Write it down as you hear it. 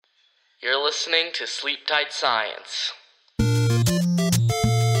You're listening to Sleep Tight Science.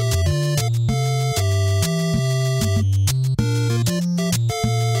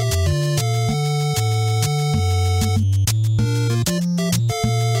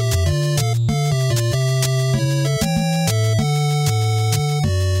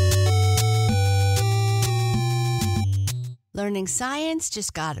 Learning science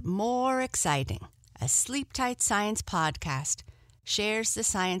just got more exciting. A Sleep Tight Science podcast shares the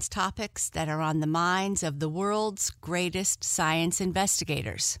science topics that are on the minds of the world's greatest science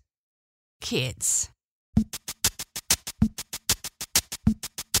investigators. Kids.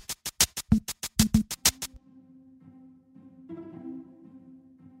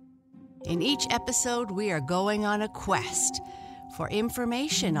 In each episode, we are going on a quest for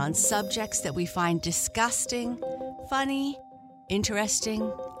information on subjects that we find disgusting, funny,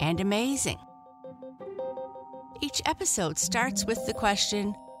 interesting, and amazing. Each episode starts with the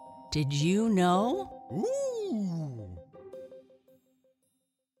question, did you know? Ooh.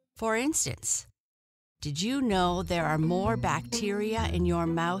 For instance, did you know there are more bacteria in your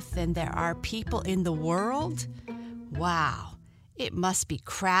mouth than there are people in the world? Wow, it must be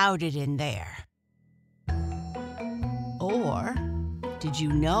crowded in there. Or, did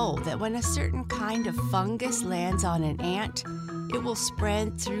you know that when a certain kind of fungus lands on an ant, it will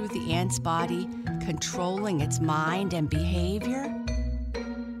spread through the ant's body, controlling its mind and behavior?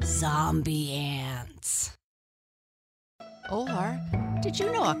 Zombie ants. Or, did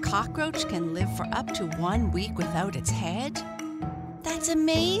you know a cockroach can live for up to 1 week without its head? That's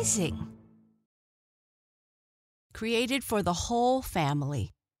amazing. Created for the whole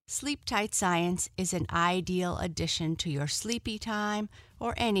family, Sleep Tight Science is an ideal addition to your sleepy time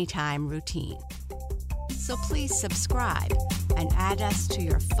or anytime routine. So please subscribe and add us to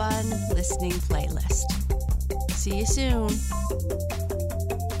your fun listening playlist. See you soon.